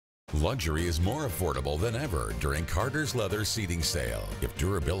Luxury is more affordable than ever during Carter's Leather Seating Sale. If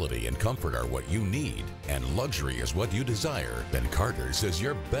durability and comfort are what you need and luxury is what you desire, then Carter's is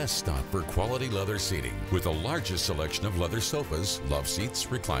your best stop for quality leather seating. With the largest selection of leather sofas, love seats,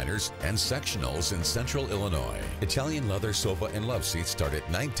 recliners, and sectionals in Central Illinois. Italian leather sofa and love seats start at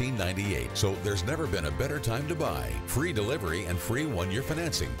 $19.98, so there's never been a better time to buy. Free delivery and free one-year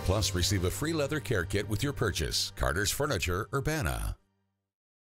financing. Plus, receive a free leather care kit with your purchase. Carter's Furniture, Urbana.